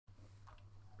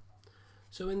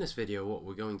So in this video what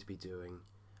we're going to be doing,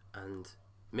 and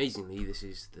amazingly this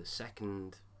is the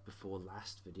second before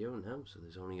last video now, so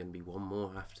there's only going to be one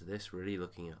more after this, really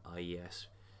looking at IES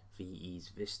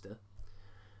VE's Vista.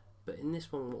 But in this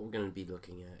one what we're going to be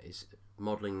looking at is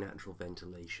modelling natural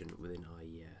ventilation within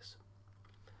IES.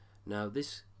 Now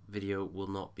this video will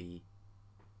not be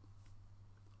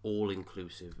all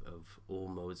inclusive of all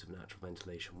modes of natural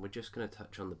ventilation. We're just going to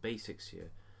touch on the basics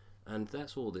here, and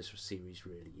that's all this series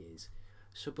really is.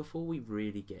 So before we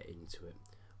really get into it,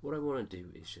 what I want to do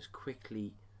is just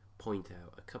quickly point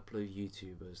out a couple of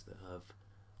YouTubers that have,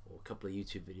 or a couple of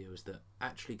YouTube videos that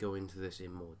actually go into this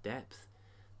in more depth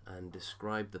and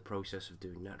describe the process of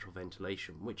doing natural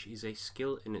ventilation, which is a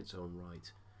skill in its own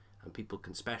right, and people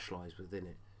can specialize within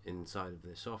it inside of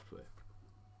their software.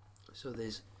 So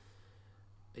there's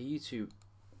a YouTube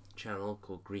channel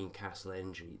called Green Castle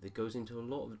Energy that goes into a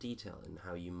lot of detail in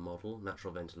how you model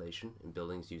natural ventilation in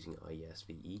buildings using IES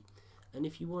VE, and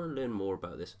if you want to learn more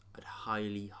about this, I'd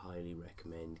highly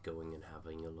recommend going and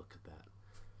having a look at that.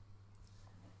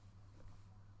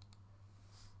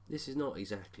 This is not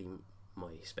exactly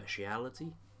my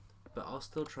speciality, but I'll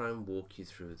still try and walk you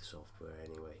through the software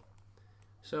anyway.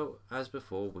 So as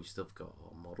before, we've still got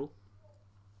our model,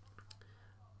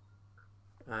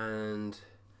 and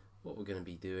what we're going to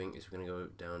be doing is we're going to go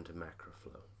down to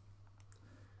Macroflo,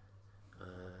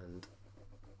 and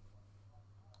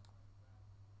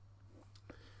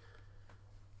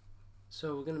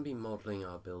so we're going to be modelling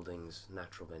our building's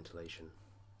natural ventilation.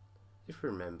 If you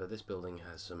remember, this building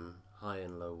has some high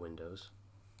and low windows,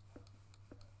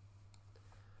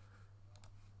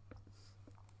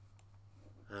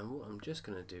 and what I'm just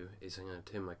going to do is I'm going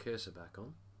to turn my cursor back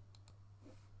on.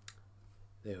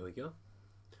 There we go.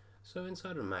 So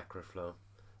inside of Macroflo,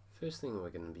 first thing we're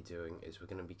going to be doing is we're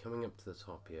going to be coming up to the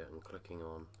top here and clicking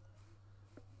on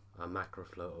our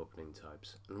Macroflo opening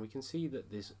types, and we can see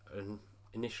that there's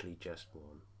initially just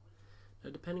one. Now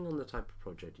depending on the type of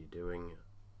project you're doing,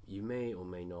 you may or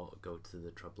may not go to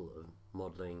the trouble of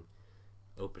modelling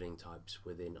opening types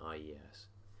within IES.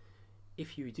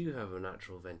 If you do have a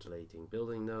natural ventilating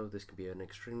building though, this can be an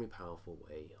extremely powerful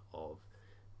way of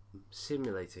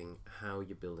simulating how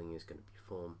your building is going to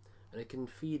perform, and it can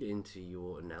feed into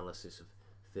your analysis of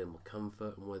thermal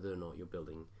comfort and whether or not your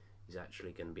building is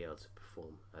actually going to be able to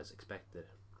perform as expected.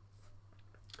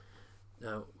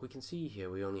 Now we can see here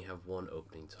we only have one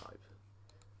opening type,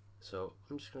 so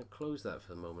I'm just going to close that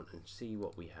for the moment and see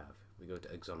what we have. We go to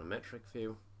axonometric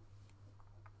view,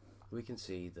 we can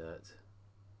see that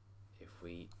if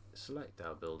we select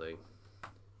our building,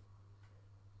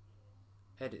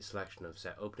 edit selection of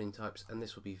set opening types, and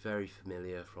this will be very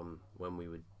familiar from when we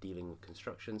were dealing with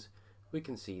constructions, we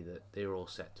can see that they're all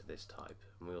set to this type,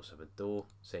 and we also have a door,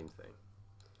 same thing.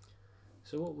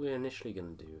 So what we're initially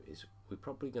going to do is we're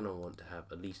probably going to want to have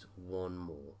at least one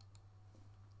more,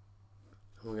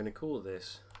 and we're going to call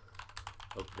this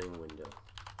opening window.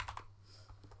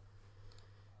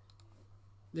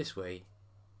 This way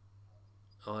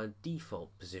our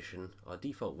default position, our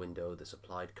default window that's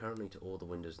applied currently to all the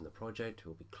windows in the project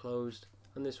will be closed,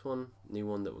 and this one, new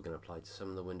one that we're going to apply to some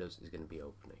of the windows, is going to be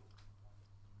opening.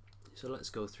 So let's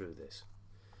go through this.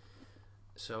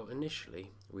 So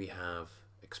initially we have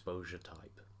exposure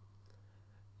type.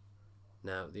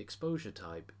 Now the exposure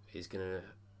type is going to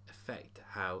affect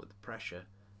how the pressure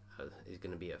is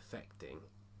going to be affecting,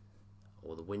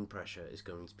 or the wind pressure is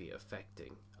going to be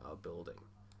affecting our building.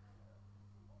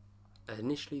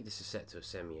 Initially this is set to a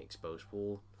semi-exposed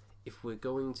wall. If we're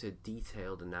going to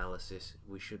detailed analysis,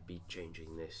 we should be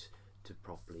changing this to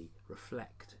properly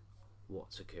reflect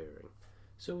what's occurring.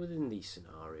 So within these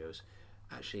scenarios,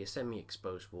 actually a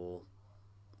semi-exposed wall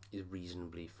is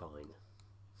reasonably fine.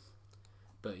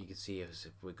 But you can see as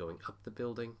if we're going up the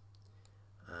building,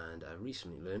 and I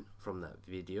recently learned from that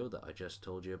video that I just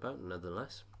told you about,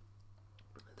 nonetheless,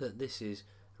 that this is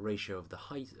a ratio of the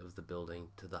height of the building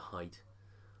to the height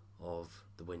of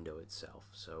the window itself.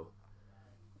 So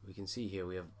we can see here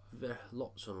we have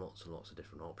lots and lots of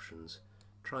different options.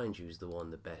 Try and choose the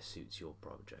one that best suits your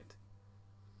project.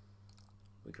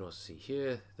 We can also see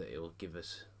here that it will give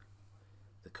us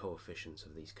the coefficients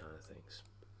of these kind of things.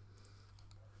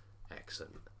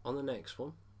 Excellent. On the next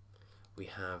one we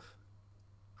have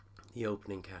the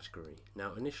opening category.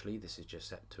 Now initially this is just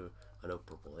set to an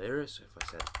operable area, so if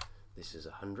I said this is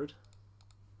 100,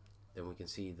 then we can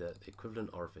see that the equivalent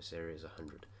orifice area is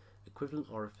 100. Equivalent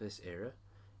orifice area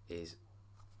is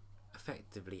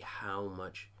effectively how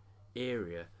much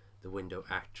area the window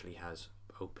actually has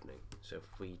opening. So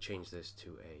if we change this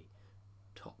to a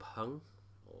top hung,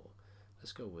 or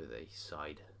let's go with a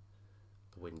side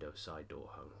window, side door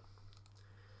hung,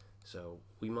 So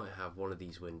we might have one of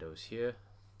these windows here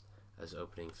as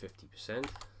opening 50%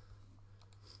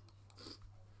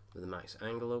 with a max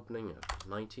angle opening of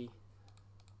 90.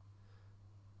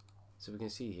 So we can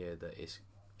see here that it's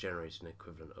generating an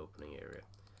equivalent opening area.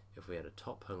 If we had a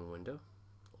top hung window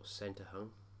or center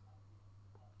hung,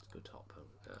 let's go top hung,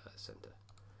 center.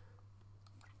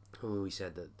 When we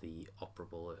said that the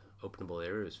openable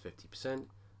area is 50%,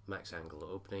 max angle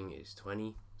opening is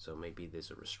 20, so maybe there's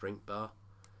a restraint bar,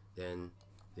 then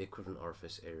the equivalent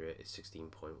orifice area is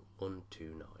 16.129.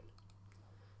 And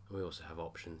we also have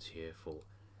options here for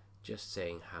just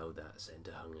saying how that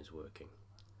center hung is working.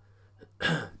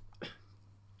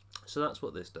 So that's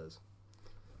what this does.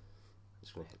 I'm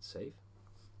just going to hit save.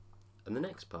 And the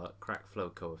next part, crack flow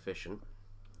coefficient,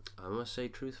 I must say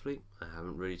truthfully, I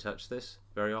haven't really touched this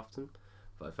very often,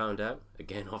 but I found out,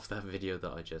 again off that video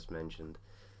that I just mentioned,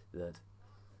 that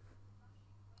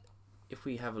if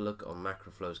we have a look on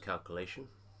Macroflo's calculation,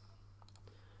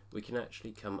 we can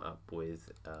actually come up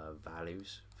with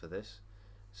values for this.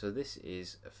 So this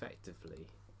is effectively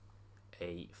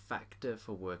a factor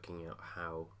for working out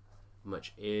how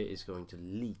much air is going to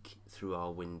leak through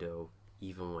our window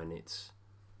even when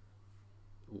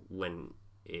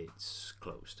it's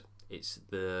closed. It's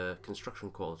the construction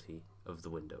quality of the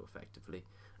window effectively,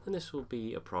 and this will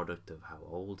be a product of how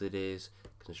old it is,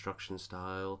 construction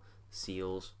style,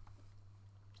 seals,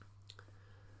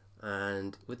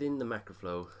 and within the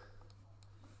Macroflo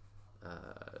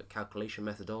calculation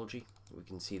methodology we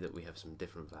can see that we have some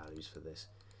different values for this.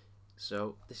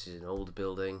 So this is an older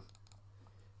building,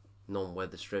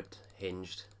 non-weather stripped,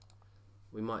 hinged.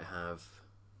 We might have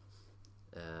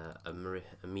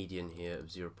a median here of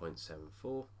 0.74,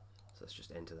 so let's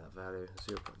just enter that value,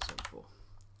 0.74.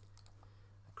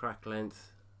 Crack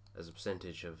length as a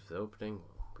percentage of the opening,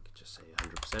 well, we could just say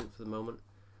 100% for the moment,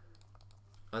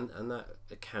 and that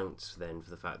accounts then for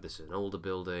the fact this is an older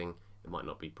building, it might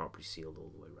not be properly sealed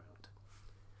all the way around.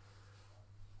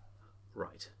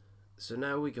 Right, so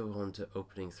now we go on to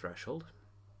opening threshold.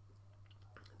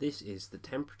 This is the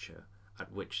temperature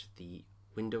at which the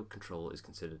window control is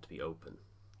considered to be open,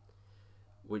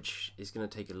 which is going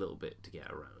to take a little bit to get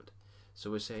around.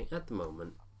 So we're saying at the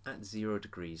moment, at 0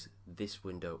 degrees, this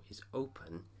window is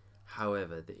open.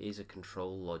 However, there is a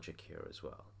control logic here as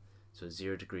well. So at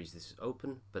 0 degrees, this is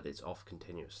open, but it's off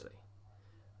continuously.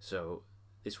 So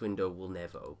this window will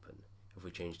never open. If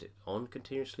we changed it on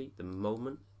continuously, the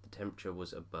moment the temperature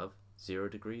was above 0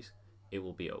 degrees, it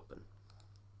will be open.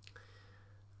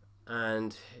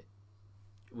 And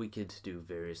we could do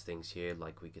various things here,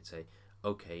 like we could say,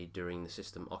 okay, during the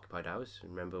system occupied hours,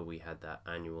 remember we had that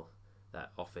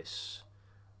office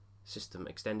system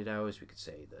extended hours, we could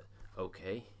say that,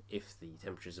 okay, if the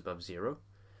temperature is above 0,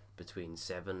 between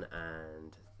 7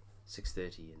 and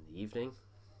 6:30 in the evening,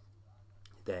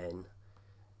 then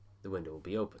the window will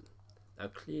be open. Now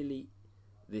clearly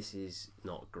this is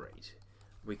not great.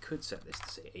 We could set this to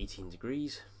say 18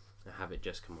 degrees and have it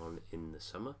just come on in the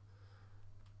summer,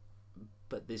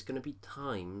 but there's going to be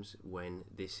times when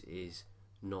this is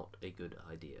not a good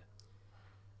idea.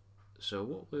 So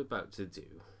what we're about to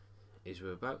do is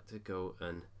we're about to go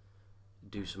and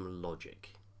do some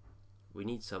logic. We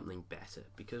need something better,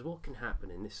 because what can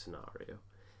happen in this scenario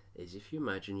is, if you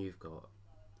imagine you've got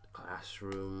a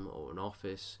classroom or an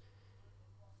office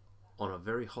on a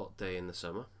very hot day in the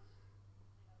summer,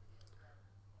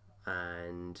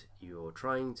 and you're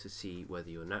trying to see whether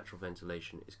your natural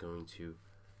ventilation is going to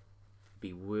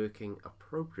be working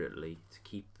appropriately to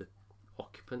keep the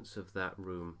occupants of that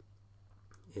room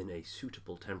in a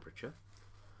suitable temperature.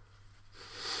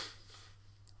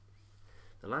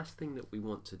 The last thing that we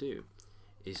want to do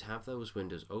is have those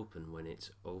windows open when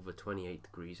it's over 28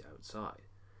 degrees outside.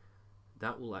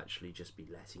 That will actually just be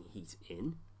letting heat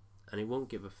in, and it won't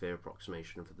give a fair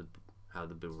approximation for how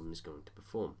the building is going to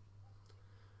perform.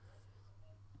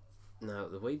 Now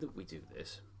the way that we do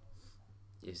this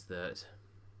is that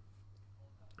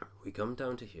we come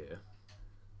down to here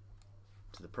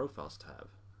to the Profiles tab,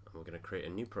 and we're going to create a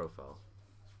new profile,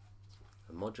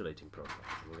 a modulating profile,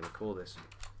 and we're going to call this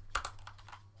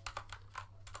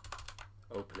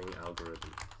Opening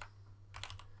Algorithm.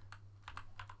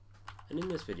 And in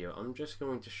this video I'm just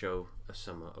going to show a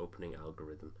summer opening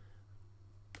algorithm.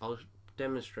 I'll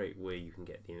demonstrate where you can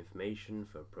get the information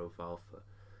for a profile for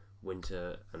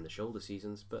winter and the shoulder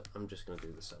seasons, but I'm just going to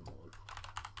do the summer one.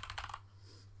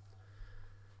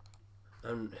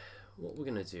 And what we're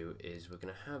going to do is we're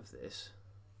going to have this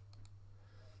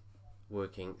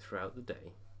working throughout the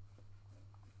day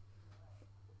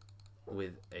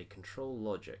with a control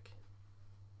logic.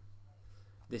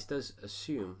 This does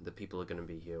assume that people are going to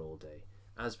be here all day,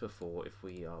 As before, if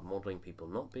we are modeling people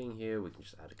not being here, we can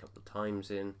just add a couple of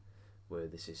times in where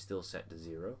this is still set to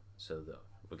 0, so that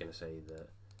we're going to say that.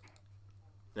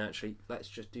 And actually, let's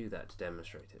just do that to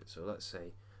demonstrate it. So let's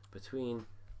say between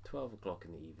 12 o'clock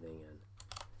in the evening and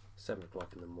 7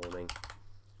 o'clock in the morning,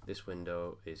 this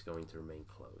window is going to remain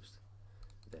closed.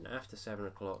 Then after 7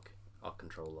 o'clock, our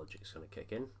control logic is going to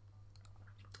kick in.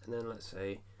 And then let's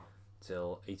say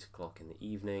till 8 o'clock in the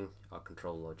evening, our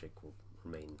control logic will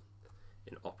remain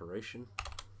in operation.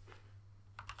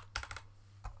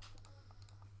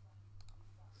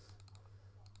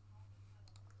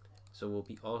 So we'll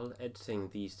be editing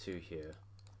these two here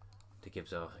to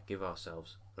give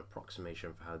ourselves an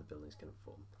approximation for how the building is going to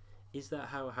perform. Is that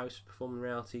how a house performs in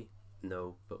reality?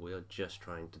 No, but we are just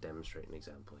trying to demonstrate an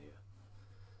example here.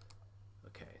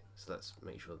 Okay, so let's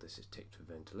make sure this is ticked for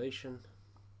ventilation.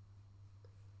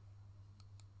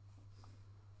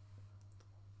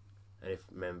 And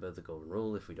remember the golden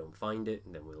rule, if we don't find it,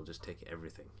 then we'll just tick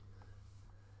everything.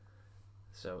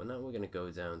 So now we're going to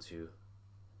go down to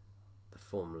the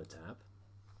formula tab,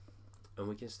 and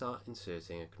we can start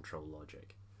inserting a control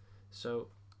logic. So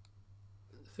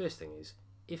the first thing is,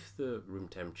 if the room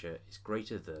temperature is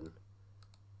greater than,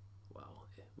 well,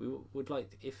 we would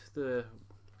like,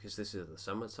 because this is the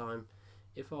summertime,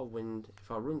 if our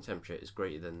room temperature is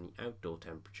greater than the outdoor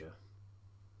temperature,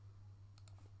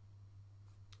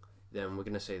 then we're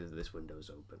going to say that this window is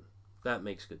open. That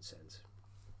makes good sense.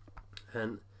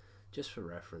 And just for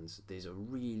reference, there's a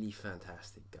really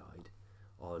fantastic guide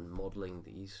on modeling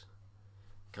these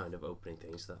kind of opening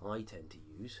things that I tend to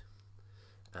use,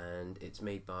 and it's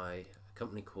made by a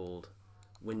company called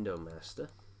Window Master.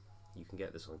 You can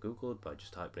get this on Google by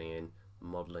just typing in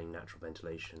modeling natural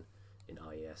ventilation in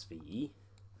IES VE,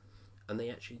 and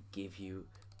they actually give you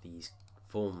these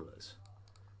formulas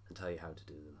and tell you how to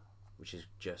do them, which is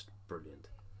just brilliant.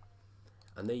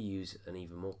 And they use an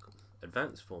even more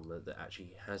advanced formula that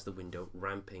actually has the window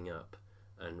ramping up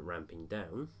and ramping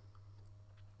down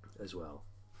as well.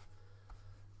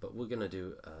 But we're going to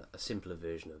do a simpler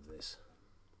version of this.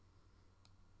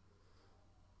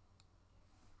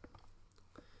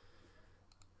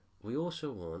 We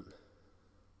also want,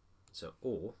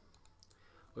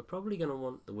 we're probably going to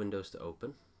want the windows to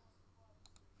open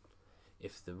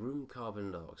if the room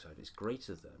carbon dioxide is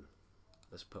greater than,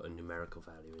 let's put a numerical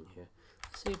value in here,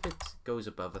 let's say if it goes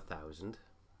above 1,000,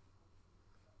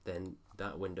 then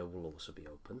that window will also be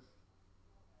open.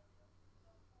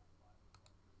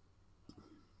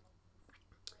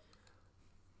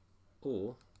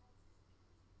 Or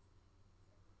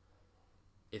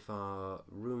if our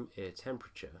room air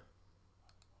temperature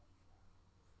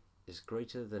is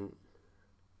greater than,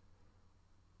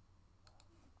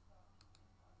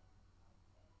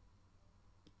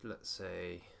 let's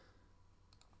say,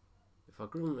 if our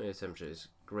room air temperature is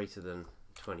greater than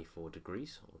 24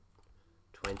 degrees or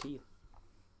 20,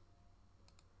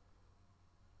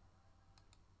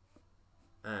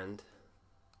 and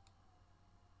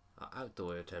our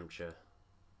outdoor air temperature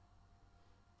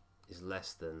is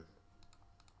less than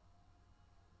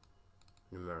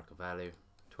numerical value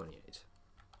 28.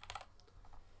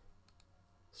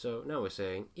 So now we're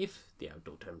saying if the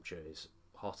outdoor temperature is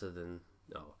hotter than,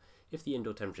 no, if the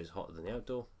indoor temperature is hotter than the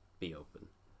outdoor, be open.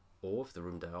 Or if the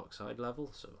room dioxide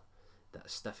level, so that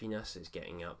stuffiness, is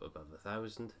getting up above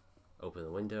 1,000, open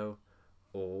the window.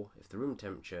 Or if the room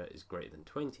temperature is greater than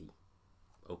 20,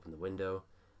 open the window.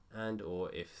 And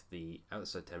or if the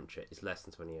outside temperature is less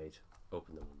than 28,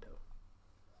 open the window.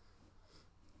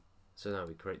 So now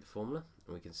we create the formula,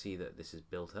 and we can see that this is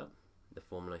built up, the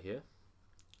formula here.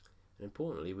 And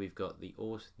importantly, we've got the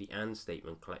AND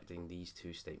statement collecting these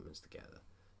two statements together.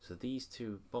 So these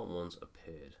two bottom ones are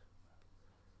paired.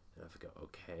 And if I go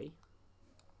OK,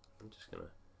 I'm just gonna,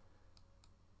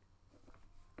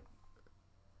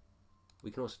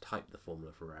 we can also type the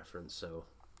formula for reference. So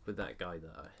with that guide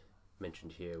that I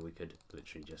mentioned here, we could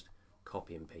literally just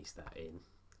copy and paste that in,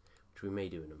 which we may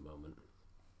do in a moment.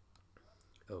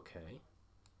 Okay,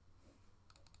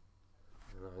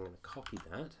 and I'm going to copy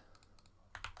that,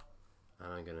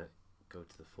 and I'm going to go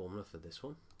to the formula for this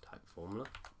one, type formula,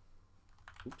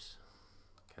 oops,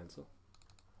 cancel.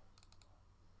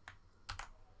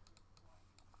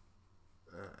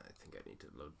 I think I need to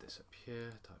load this up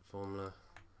here, type formula,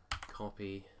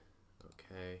 copy,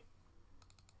 okay,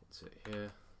 insert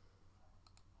here,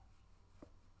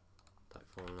 type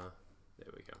formula,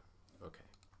 there we go, okay.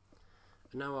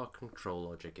 And now our control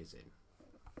logic is in.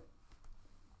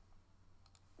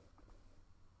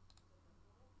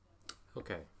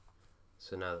 Okay,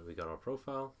 so now that we got our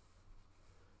profile,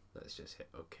 let's just hit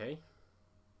OK.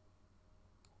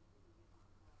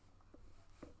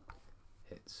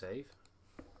 hit save,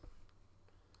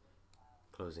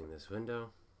 closing this window,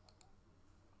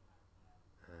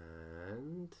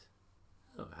 and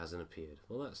oh, it hasn't appeared.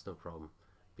 Well, that's no problem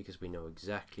because we know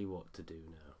exactly what to do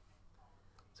now.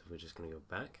 So we're just going to go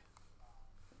back,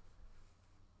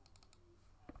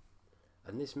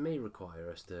 and this may require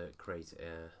us to create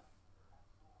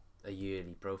a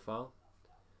yearly profile,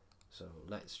 so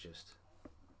let's just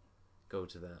go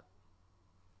to that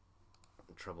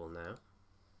trouble now.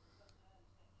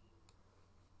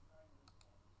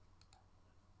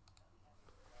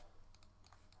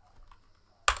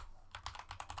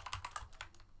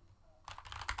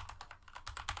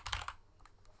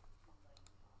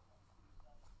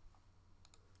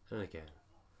 And again,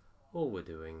 all we're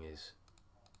doing is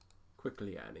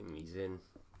quickly adding these in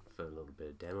for a little bit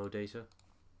of demo data.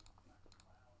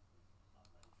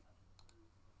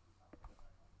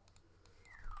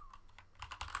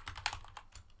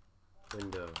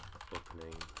 Window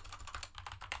opening.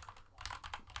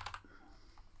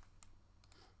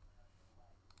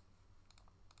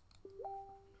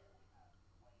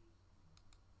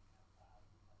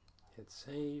 Hit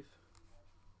save.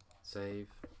 Save.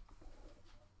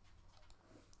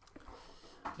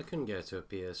 I couldn't get it to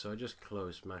appear, so I just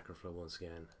closed Macroflo once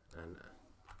again, and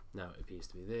now it appears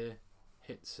to be there.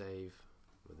 Hit save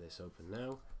with this open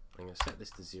now. I'm going to set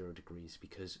this to 0 degrees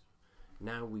because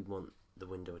now we want the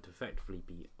window to effectively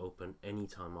be open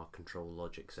anytime our control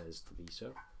logic says to be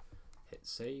so. Hit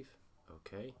save,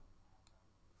 okay.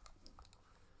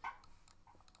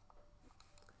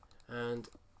 And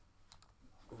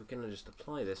we're going to just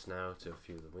apply this now to a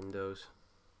few of the windows.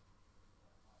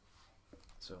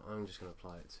 So I'm just going to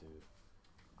apply it to,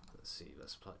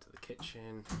 let's apply it to the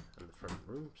kitchen and the front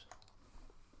rooms.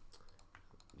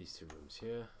 These two rooms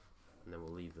here, and then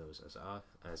we'll leave those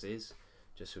as is,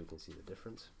 just so we can see the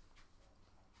difference.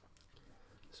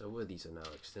 So where these are now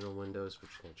external windows, we're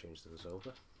just going to change those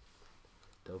over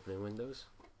to opening windows.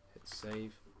 Hit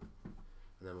save,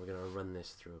 and then we're going to run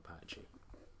this through Apache.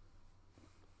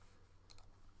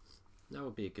 Now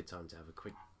would be a good time to have a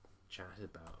quick chat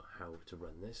about how to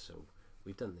run this. So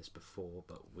we've done this before,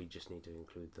 but we just need to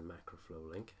include the Macroflo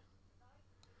link.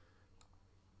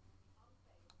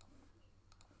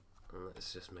 And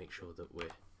let's just make sure that we're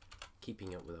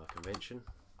keeping up with our convention.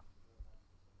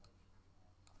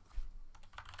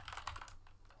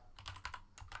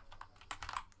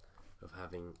 Of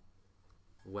having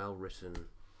well-written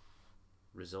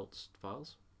results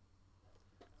files.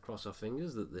 Cross our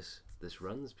fingers that this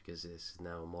runs, because this is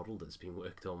now a model that's been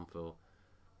worked on for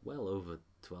well over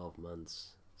 12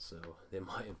 months, so there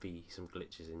might be some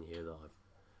glitches in here that I've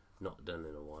not done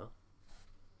in a while.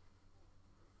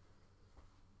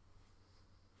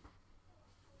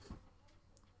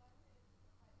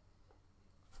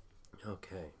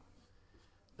 Okay,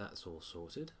 that's all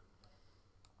sorted.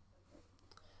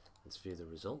 Let's view the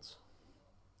results.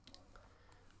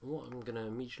 And what I'm going to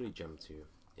immediately jump to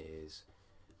is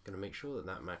going to make sure that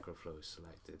that Macroflo is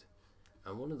selected.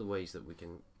 And one of the ways that we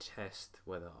can test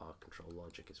whether our control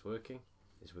logic is working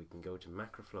is we can go to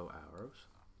Macroflo arrows,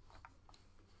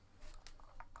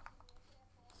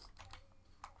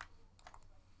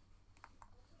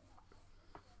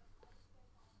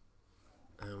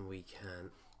 and we can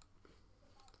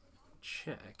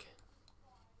check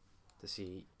to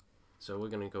see. So we're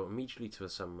going to go immediately to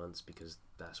some months because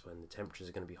that's when the temperatures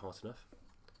are going to be hot enough,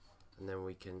 and then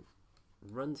we can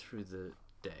run through the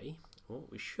day.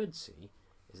 What we should see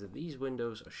is that these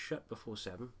windows are shut before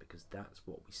 7 because that's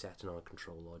what we set in our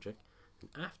control logic, and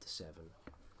after 7,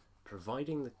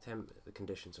 providing the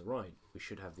conditions are right, we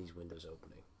should have these windows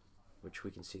opening, which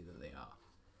we can see that they are.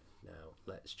 Now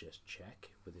let's just check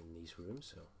within these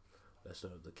rooms. So let's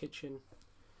load up the kitchen,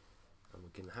 and we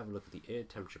can have a look at the air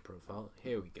temperature profile.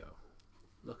 Here we go.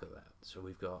 Look at that. So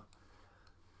we've got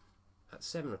at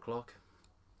 7 o'clock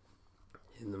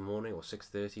in the morning, or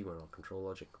 6:30 when our control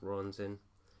logic runs in,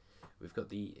 we've got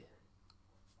the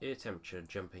air temperature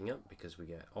jumping up because we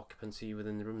get occupancy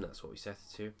within the room. That's what we set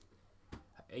it to.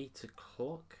 At 8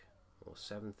 o'clock or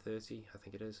 7:30, I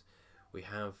think it is, we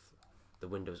have the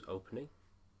windows opening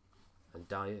and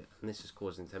diet, and this is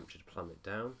causing the temperature to plummet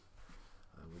down.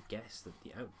 I would guess that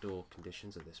the outdoor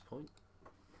conditions at this point.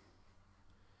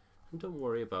 And don't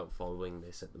worry about following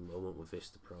this at the moment with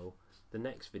Vista Pro. The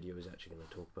next video is actually going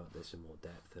to talk about this in more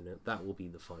depth, and that will be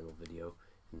the final video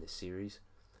in this series.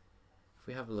 If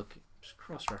we have a look, just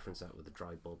cross-reference that with the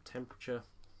dry bulb temperature.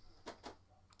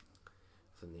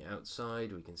 From the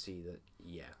outside, we can see that,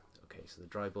 yeah, okay, so the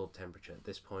dry bulb temperature at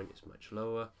this point is much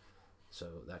lower.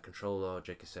 So that control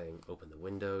logic is saying open the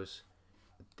windows.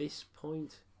 At this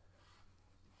point,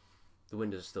 the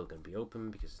windows are still going to be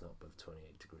open because it's not above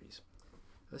 28 degrees.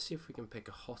 Let's see if we can pick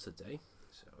a hotter day.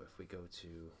 So if we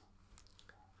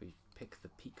pick the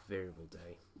peak variable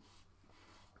day,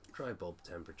 dry bulb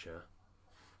temperature,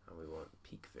 and we want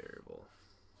peak variable.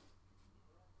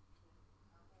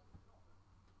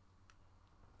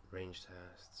 Range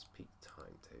tests, peak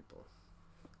timetable,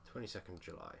 22nd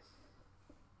July.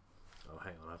 Oh,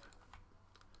 hang on, I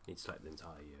need to select the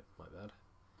entire year, my bad.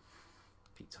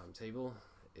 Peak timetable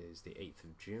is the 8th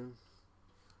of June,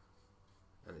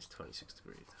 and it's 26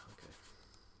 degrees, okay.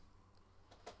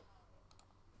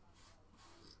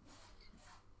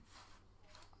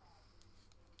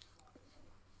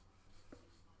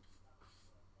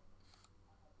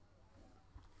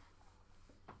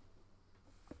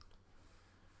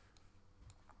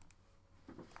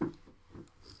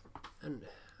 And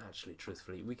actually,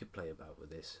 truthfully, we could play about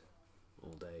with this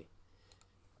all day,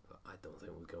 but I don't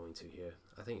think we're going to here.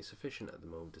 I think it's sufficient at the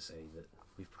moment to say that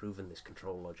we've proven this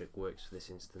control logic works for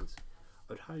this instance.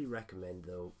 I would highly recommend,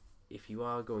 though, if you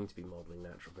are going to be modelling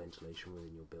natural ventilation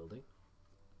within your building,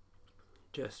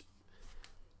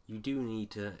 you do need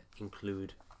to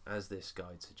include, as this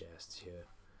guide suggests here,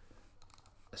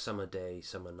 a summer day,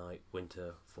 summer night,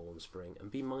 winter, fall and spring,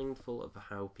 and be mindful of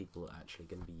how people are actually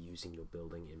going to be using your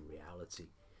building in reality.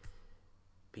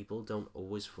 People don't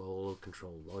always follow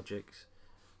control logics,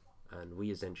 and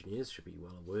we as engineers should be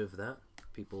well aware of that.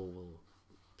 People will,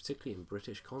 particularly in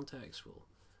British context, will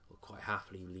quite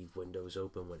happily leave windows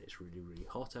open when it's really, really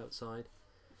hot outside.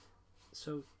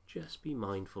 So just be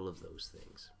mindful of those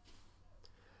things.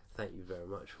 Thank you very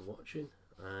much for watching,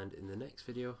 and in the next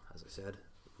video, as I said,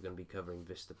 we're going to be covering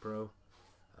Vista Pro,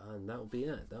 and that'll be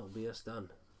it. That'll be us done.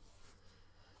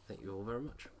 Thank you all very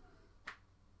much.